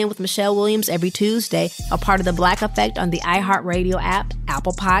Checking In with Michelle Williams every Tuesday, a part of the Black Effect on the iHeartRadio app,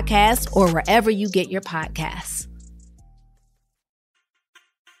 Apple Podcasts, or wherever you get your podcasts.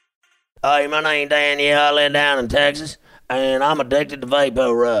 Hey, my name's Danny. I live down in Texas, and I'm addicted to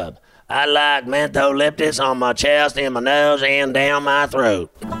Vapor Rub. I like mentholyptus on my chest, in my nose, and down my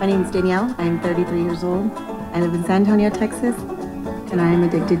throat. My name is Danielle. I'm 33 years old. I live in San Antonio, Texas, and I am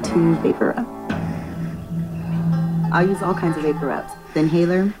addicted to Vapor Rub. I'll use all kinds of vapor rubs. The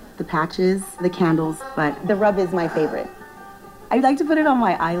inhaler, the patches, the candles, but the rub is my favorite. I like to put it on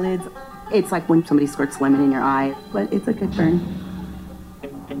my eyelids. It's like when somebody squirts lemon in your eye, but it's a good burn.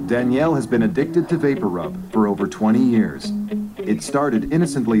 Danielle has been addicted to Vapor Rub for over 20 years. It started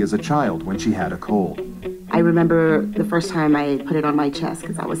innocently as a child when she had a cold. I remember the first time I put it on my chest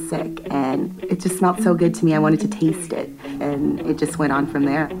because I was sick, and it just smelled so good to me. I wanted to taste it, and it just went on from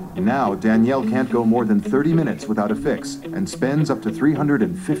there. Now, Danielle can't go more than 30 minutes without a fix and spends up to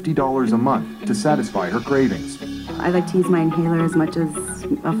 $350 a month to satisfy her cravings. I like to use my inhaler as much as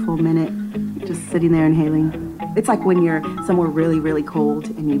a full minute, just sitting there inhaling. It's like when you're somewhere really, really cold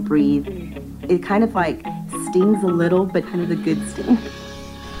and you breathe. It kind of like stings a little, but kind of the good sting.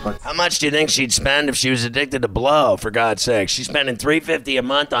 How much do you think she'd spend if she was addicted to blow, for God's sake? She's spending $350 a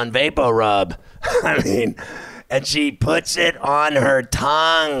month on VapoRub. I mean, and she puts it on her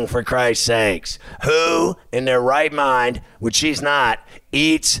tongue, for Christ's sakes. Who, in their right mind, which she's not,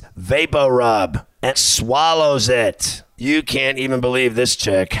 eats VapoRub and swallows it? You can't even believe this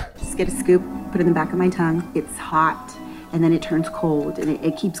chick. Just get a scoop, put it in the back of my tongue. It's hot, and then it turns cold, and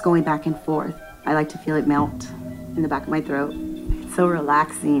it keeps going back and forth. I like to feel it melt in the back of my throat. It's so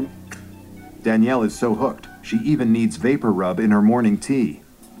relaxing. Danielle is so hooked, she even needs VapoRub in her morning tea.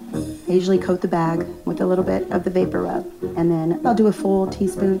 I usually coat the bag with a little bit of the VapoRub, and then I'll do a full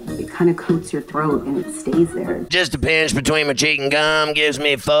teaspoon. It kind of coats your throat, and it stays there. Just a pinch between my cheek and gum gives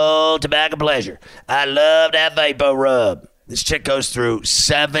me full tobacco pleasure. I love that VapoRub. This chick goes through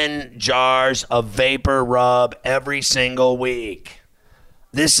 7 jars of VapoRub every single week.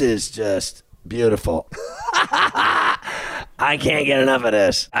 This is just beautiful. I can't get enough of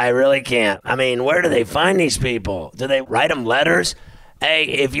this. I really can't. I mean, where do they find these people? Do they write them letters? Hey,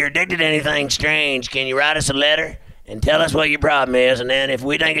 if you're addicted to anything strange, can you write us a letter and tell us what your problem is? And then if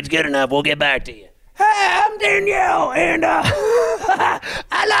we think it's good enough, we'll get back to you. Hey, I'm Danielle, and I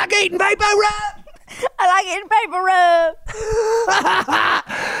like eating VapoRub. I like eating VapoRub.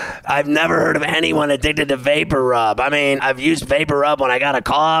 I've never heard of anyone addicted to VapoRub. I mean, I've used VapoRub when I got a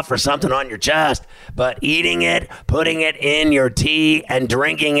cough or something on your chest, but eating it, putting it in your tea, and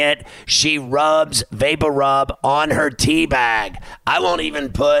drinking it, she rubs VapoRub on her tea bag. I won't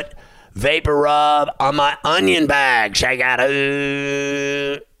even put VapoRub on my onion bag.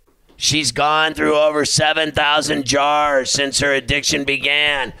 She's gone through over 7,000 jars since her addiction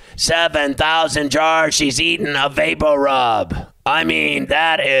began. 7,000 jars she's eaten of VapoRub. I mean,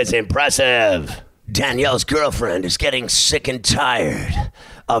 that is impressive. Danielle's girlfriend is getting sick and tired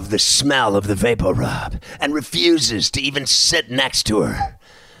of the smell of the VapoRub and refuses to even sit next to her.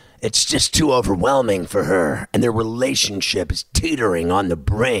 It's just too overwhelming for her, and their relationship is teetering on the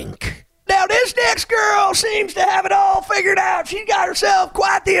brink. Now, this next girl seems to have it all figured out. She's got herself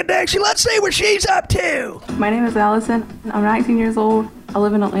quite the addiction. Let's see what she's up to. My name is Allison. I'm 19 years old. I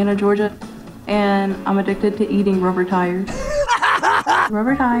live in Atlanta, Georgia, and I'm addicted to eating rubber tires.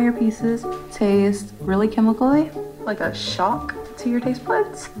 Rubber tire pieces taste really chemically, like a shock to your taste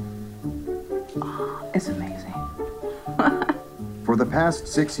buds. Oh, it's amazing. For the past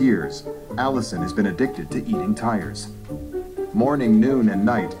 6 years, Allison has been addicted to eating tires. Morning, noon, and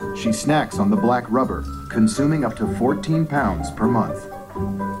night, she snacks on the black rubber, consuming up to 14 pounds per month.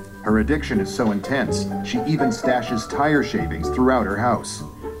 Her addiction is so intense, she even stashes tire shavings throughout her house.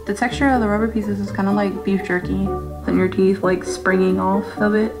 The texture of the rubber pieces is kind of like beef jerky, and your teeth like springing off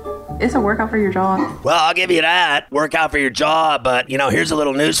of it. It's a workout for your jaw. Well, I'll give you that. Workout for your jaw, but, here's a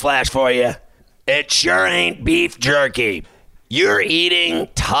little newsflash for you. It sure ain't beef jerky. You're eating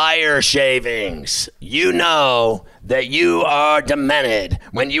tire shavings. You know that you are demented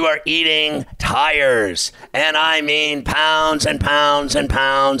when you are eating tires. And I mean pounds and pounds and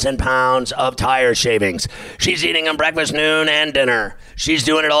pounds and pounds of tire shavings. She's eating them breakfast, noon, and dinner. She's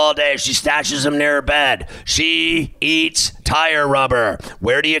doing it all day. She stashes them near her bed. She eats tire rubber.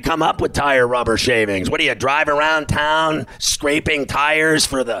 Where do you come up with tire rubber shavings? What do you drive around town scraping tires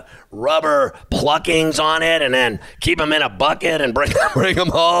for the rubber pluckings on it and then keep them in a bucket and bring them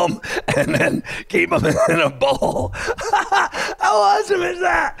home and then keep them in a bowl? How awesome is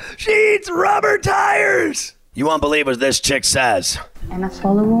that? She eats rubber tires. You won't believe what this chick says. And I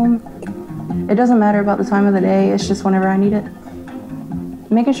swallow them. It doesn't matter about the time of the day. It's just whenever I need it.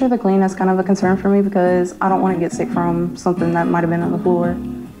 Making sure they're clean is kind of a concern for me because I don't want to get sick from something that might have been on the floor.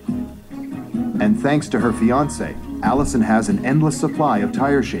 And thanks to her fiance, Allison has an endless supply of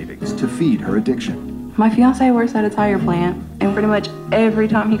tire shavings to feed her addiction. My fiance works at a tire plant, and pretty much every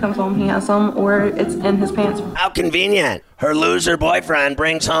time he comes home, he has some, or it's in his pants. How convenient. Her loser boyfriend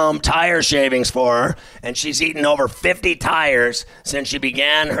brings home tire shavings for her, and she's eaten over 50 tires since she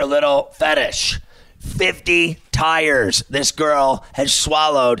began her little fetish. 50 tires this girl has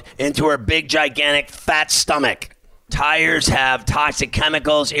swallowed into her big, gigantic, fat stomach. Tires have toxic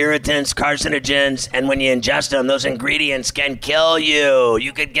chemicals, irritants, carcinogens, and when you ingest them, those ingredients can kill you.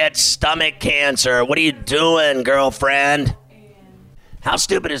 You could get stomach cancer. What are you doing, girlfriend? How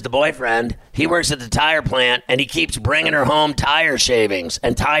stupid is the boyfriend? He works at the tire plant, and he keeps bringing her home tire shavings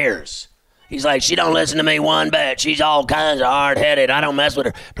and tires. He's like, she don't listen to me one bit. She's all kinds of hard-headed. I don't mess with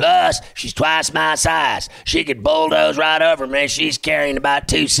her. Plus, she's twice my size. She could bulldoze right over me. She's carrying about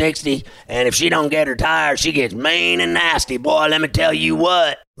 260. And if she don't get her tires, she gets mean and nasty. Boy, let me tell you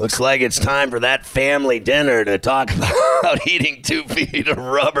what. Looks like it's time for that family dinner to talk about eating 2 feet of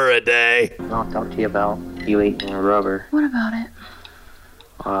rubber a day. I'll talk to you about you eating rubber. What about it?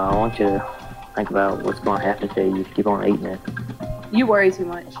 I want you to think about what's going to happen to you if you keep on eating it. You worry too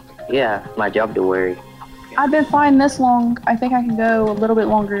much. Yeah, it's my job to worry. I've been fine this long. I think I can go a little bit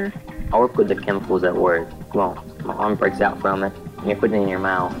longer. I work with the chemicals at work. Come on, my arm breaks out from it, and you're putting it in your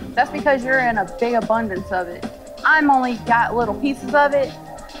mouth. That's because you're in a big abundance of it. I'm only got little pieces of it,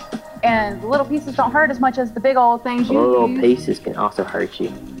 and the little pieces don't hurt as much as the big old things The you little use. pieces can also hurt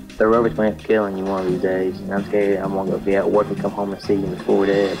you. The rubber's going to kill you one of these days, and I'm scared I'm going to be at work and come home and see you before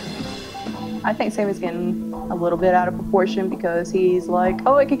dead. I think Sammy's getting a little bit out of proportion because he's like,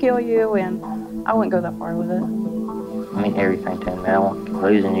 oh, it could kill you, and I wouldn't go that far with it. I mean everything to me. I don't want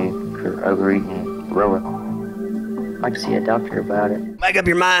losing you for overeating rubber. I'd like to see a doctor about it. Make up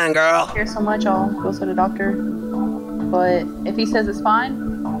your mind, girl. Care so much, I'll go see the doctor. But if he says it's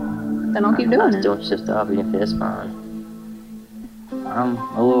fine, then I'll keep doing it. Doing just stop even if it's fine. I'm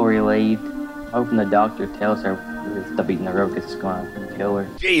a little relieved. Hoping the doctor tells her to stop eating the rubber because it's going to kill her.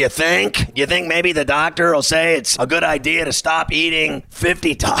 Gee, you think? You think maybe the doctor will say it's a good idea to stop eating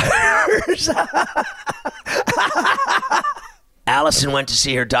 50 tires? Allison went to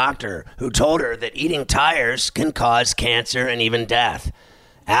see her doctor, who told her that eating tires can cause cancer and even death.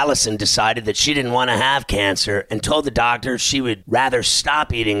 Allison decided that she didn't want to have cancer and told the doctor she would rather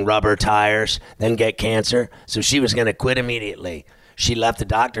stop eating rubber tires than get cancer, so she was going to quit immediately. She left the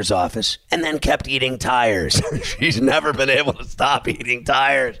doctor's office and then kept eating tires. She's never been able to stop eating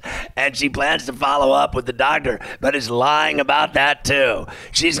tires, and she plans to follow up with the doctor, but is lying about that too.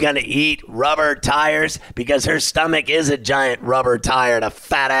 She's going to eat rubber tires because her stomach is a giant rubber tire, a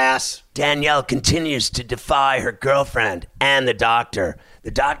fat ass. Danielle continues to defy her girlfriend and the doctor.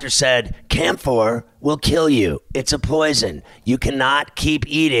 The doctor said, camphor will kill you. It's a poison. You cannot keep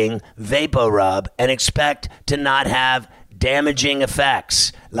eating VapoRub and expect to not have damaging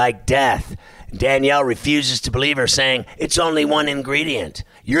effects like death. Danielle refuses to believe her, saying, it's only one ingredient.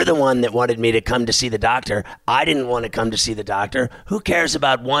 You're the one that wanted me to come to see the doctor. I didn't want to come to see the doctor. Who cares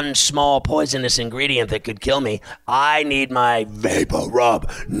about one small poisonous ingredient that could kill me? I need my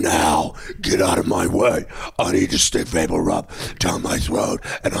VapoRub now. Get out of my way. I need to stick VapoRub down my throat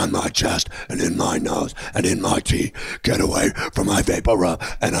and on my chest and in my nose and in my teeth. Get away from my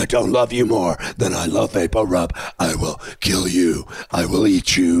VapoRub, and I don't love you more than I love VapoRub. I will kill you. I will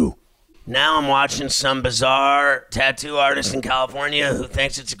eat you. Now I'm watching some bizarre tattoo artist in California who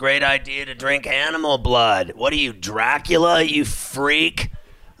thinks it's a great idea to drink animal blood. What are you, Dracula, you freak?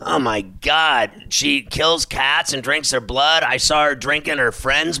 Oh my God. She kills cats and drinks their blood. I saw her drinking her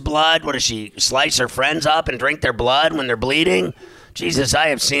friend's blood. What does she, slice her friends up and drink their blood when they're bleeding? Jesus, I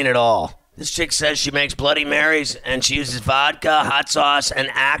have seen it all. This chick says she makes Bloody Marys and she uses vodka, hot sauce, and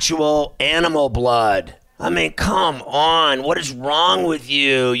actual animal blood. I mean, come on. What is wrong with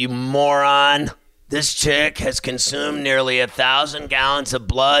you, you moron? This chick has consumed nearly 1,000 gallons of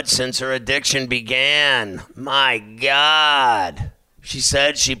blood since her addiction began. My God. She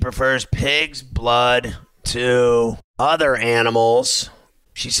said she prefers pig's blood to other animals.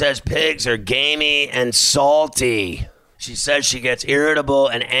 She says pigs are gamey and salty. She says she gets irritable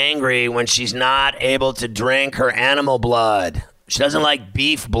and angry when she's not able to drink her animal blood. She doesn't like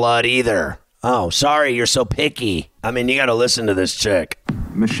beef blood either. Oh, sorry, you're so picky. I mean, you gotta listen to this chick.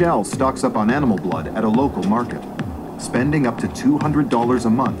 Michelle stocks up on animal blood at a local market, spending up to $200 a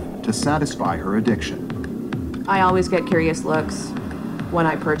month to satisfy her addiction. I always get curious looks when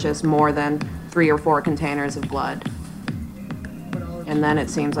I purchase more than 3 or 4 containers of blood. And then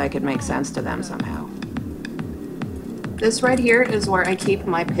it seems like it makes sense to them somehow. This right here is where I keep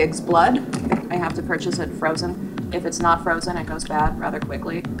my pig's blood. I have to purchase it frozen. If it's not frozen, it goes bad rather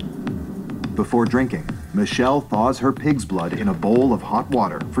quickly. Before drinking, Michelle thaws her pig's blood in a bowl of hot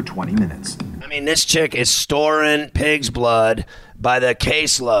water for 20 minutes. I mean, this chick is storing pig's blood by the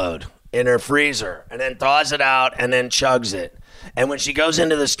caseload in her freezer and then thaws it out and then chugs it. And when she goes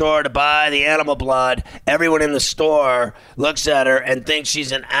into the store to buy the animal blood, everyone in the store looks at her and thinks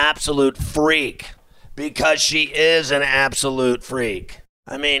she's an absolute freak because she is an absolute freak.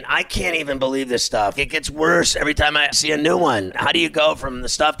 I mean, I can't even believe this stuff. It gets worse every time I see a new one. How do you go from the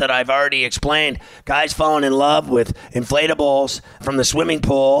stuff that I've already explained, guys falling in love with inflatables from the swimming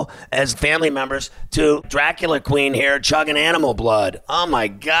pool as family members, to Dracula Queen here chugging animal blood? Oh, my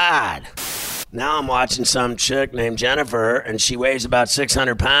God. Now I'm watching some chick named Jennifer, and she weighs about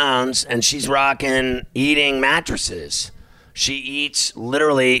 600 pounds, and she's rocking eating mattresses. She eats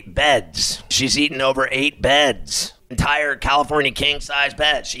literally beds. She's eaten over 8 beds. Entire California king-size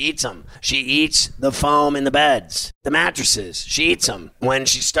beds. She eats them. She eats the foam in the beds, the mattresses. She eats them. When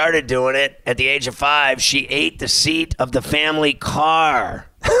she started doing it at the age of 5, she ate the seat of the family car.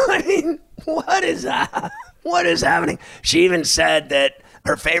 I mean, what is that? What is happening? She even said that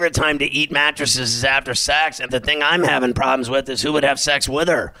her favorite time to eat mattresses is after sex. And the thing I'm having problems with is who would have sex with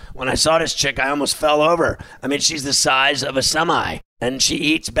her. When I saw this chick, I almost fell over. I mean, she's the size of a semi, and she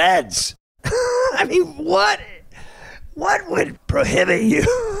eats beds. I mean, what would prohibit you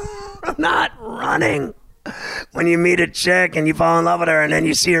from not running when you meet a chick and you fall in love with her and then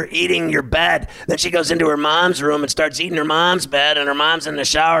you see her eating your bed? Then she goes into her mom's room and starts eating her mom's bed, and her mom's in the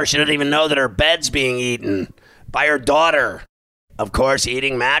shower. She doesn't even know that her bed's being eaten by her daughter. Of course,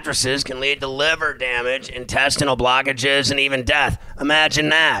 eating mattresses can lead to liver damage, intestinal blockages, and even death. Imagine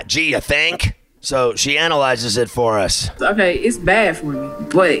that. Gee, you think? So she analyzes it for us. Okay, it's bad for me,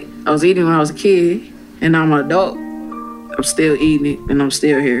 but I was eating when I was a kid, and now I'm an adult. I'm still eating it, and I'm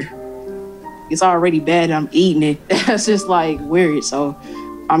still here. It's already bad, I'm eating it. That's just like weird. So,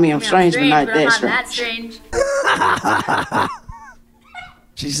 I mean, I'm strange, but not that strange.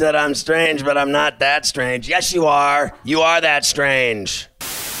 She said, I'm strange, but I'm not that strange. Yes, you are. You are that strange.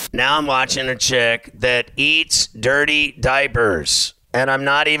 Now I'm watching a chick that eats dirty diapers, and I'm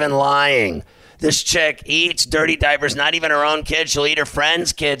not even lying. This chick eats dirty diapers, not even her own kids. She'll eat her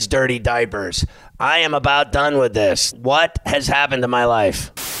friends' kids' dirty diapers. I am about done with this. What has happened to my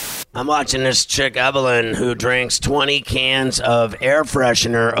life? I'm watching this chick, Evelyn, who drinks 20 cans of air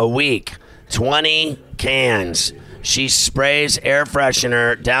freshener a week. 20 cans. She sprays air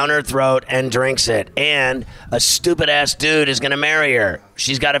freshener down her throat and drinks it. And a stupid-ass dude is going to marry her.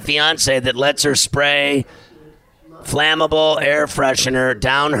 She's got a fiance that lets her spray flammable air freshener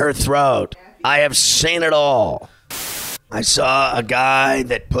down her throat. I have seen it all. I saw a guy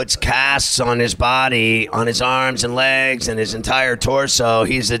that puts casts on his body, on his arms and legs and his entire torso.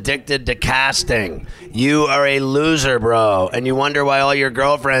 He's addicted to casting. You are a loser, bro, and you wonder why all your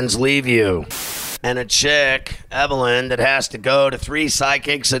girlfriends leave you. And a chick, Evelyn, that has to go to 3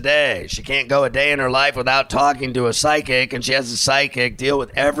 psychics a day. She can't go a day in her life without talking to a psychic, and she has a psychic deal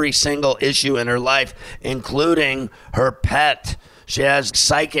with every single issue in her life, including her pet. She has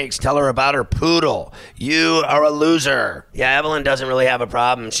psychics tell her about her poodle. You are a loser. Yeah, Evelyn doesn't really have a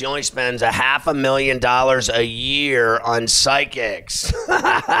problem. She only spends $500,000 a year on psychics.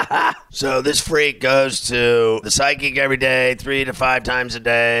 So this freak goes to the psychic every day, 3 to 5 times a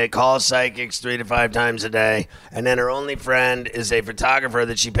day, calls psychics 3 to 5 times a day, and then her only friend is a photographer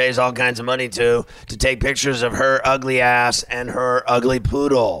that she pays all kinds of money to take pictures of her ugly ass and her ugly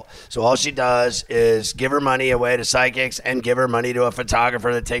poodle. So all she does is give her money away to psychics and give her money to a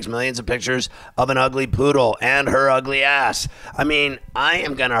photographer that takes millions of pictures of an ugly poodle and her ugly ass. I mean, I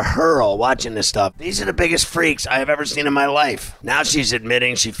am gonna hurl watching this stuff. These are the biggest freaks I have ever seen in my life. Now she's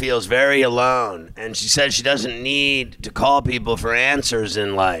admitting she feels very alone, and she says she doesn't need to call people for answers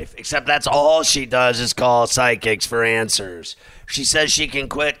in life, except that's all she does is call psychics for answers. She says she can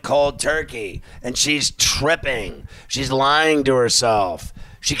quit cold turkey, and she's tripping. She's lying to herself.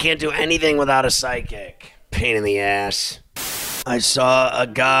 She can't do anything without a psychic. Pain in the ass. I saw a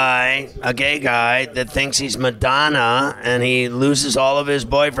gay guy that thinks he's Madonna, and he loses all of his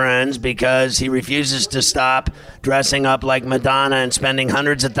boyfriends because he refuses to stop dressing up like Madonna and spending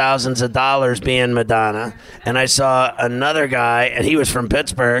hundreds of thousands of dollars being Madonna. And I saw another guy, and he was from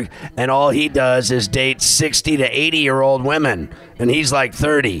Pittsburgh, and all he does is date 60 to 80-year-old women, and he's like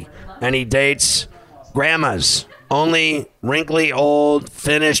 30, and he dates grandmas, only wrinkly, old,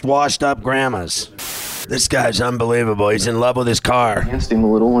 finished, washed-up grandmas. This guy's unbelievable. He's in love with his car. Against him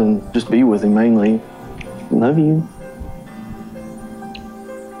a little and just be with him mainly. Love you.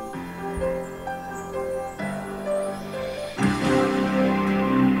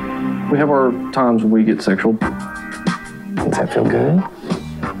 We have our times when we get sexual. Does that feel good?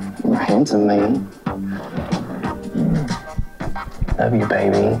 You're handsome, man. Love you,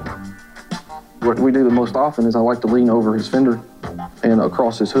 baby. What we do the most often is I like to lean over his fender and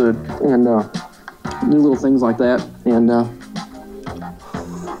across his hood and do little things like that and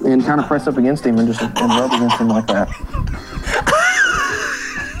kind of press up against him and just and rub against him like that.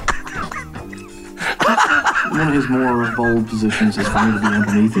 one of his more bold positions is for me to be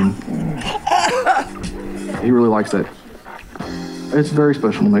underneath him. He really likes that. It's very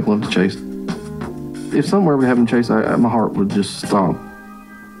special to make love to Chase. If somewhere we haven't Chase, my heart would just stop.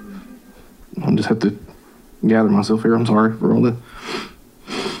 I just have to gather myself here. I'm sorry for all that.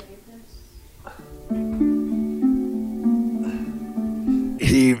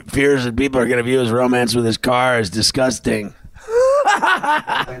 He fears that people are going to view his romance with his car as disgusting.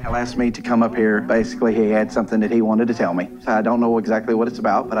 Daniel asked me to come up here. Basically, he had something that he wanted to tell me. I don't know exactly what it's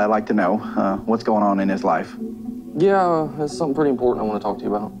about, but I'd like to know what's going on in his life. Yeah, it's something pretty important I want to talk to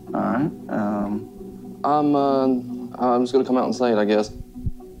you about. All right. I'm just going to come out and say it, I guess.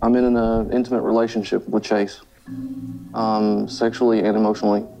 I'm in an intimate relationship with Chase. Sexually and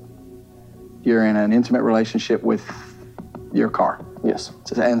emotionally. You're in an intimate relationship with your car? Yes.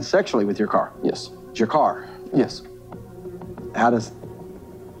 And sexually with your car? Yes. It's your car? Yes. How does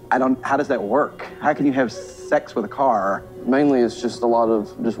that work? How can you have sex with a car? Mainly it's just a lot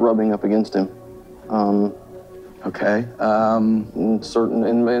of just rubbing up against him. Okay. And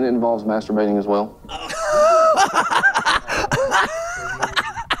it involves masturbating as well.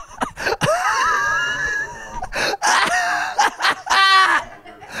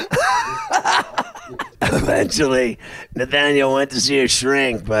 Eventually, Nathaniel went to see a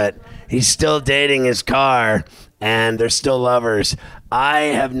shrink, but he's still dating his car, and they're still lovers. I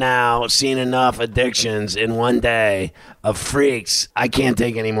have now seen enough addictions in one day of freaks. I can't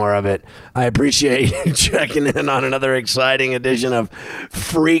take any more of it. I appreciate you checking in on another exciting edition of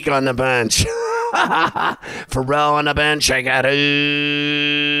Freak on the Bench. Pharrell on the bench, I got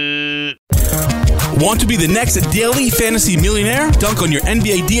it. Want to be the next Daily Fantasy Millionaire? Dunk on your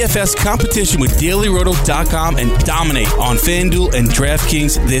NBA DFS competition with DailyRoto.com and dominate on FanDuel and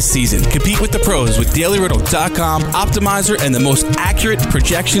DraftKings this season. Compete with the pros with DailyRoto.com, Optimizer, and the most accurate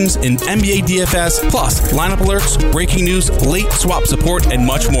projections in NBA DFS, plus lineup alerts, breaking news, late swap support, and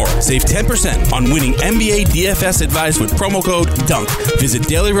much more. Save 10% on winning NBA DFS advice with promo code DUNK. Visit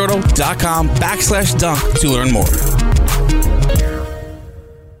DailyRoto.com/dunk to learn more.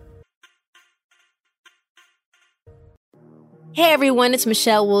 Hey everyone, it's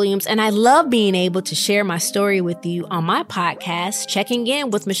Michelle Williams, and I love being able to share my story with you on my podcast, Checking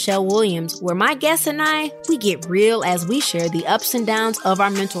In with Michelle Williams, where my guests and I, we get real as we share the ups and downs of our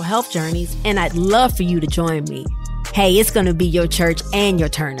mental health journeys, and I'd love for you to join me. Hey, it's going to be your church and your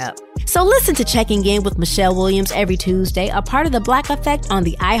turn up. So listen to Checking In with Michelle Williams every Tuesday, a part of the Black Effect on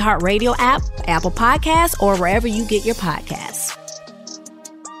the iHeartRadio app, Apple Podcasts, or wherever you get your podcasts.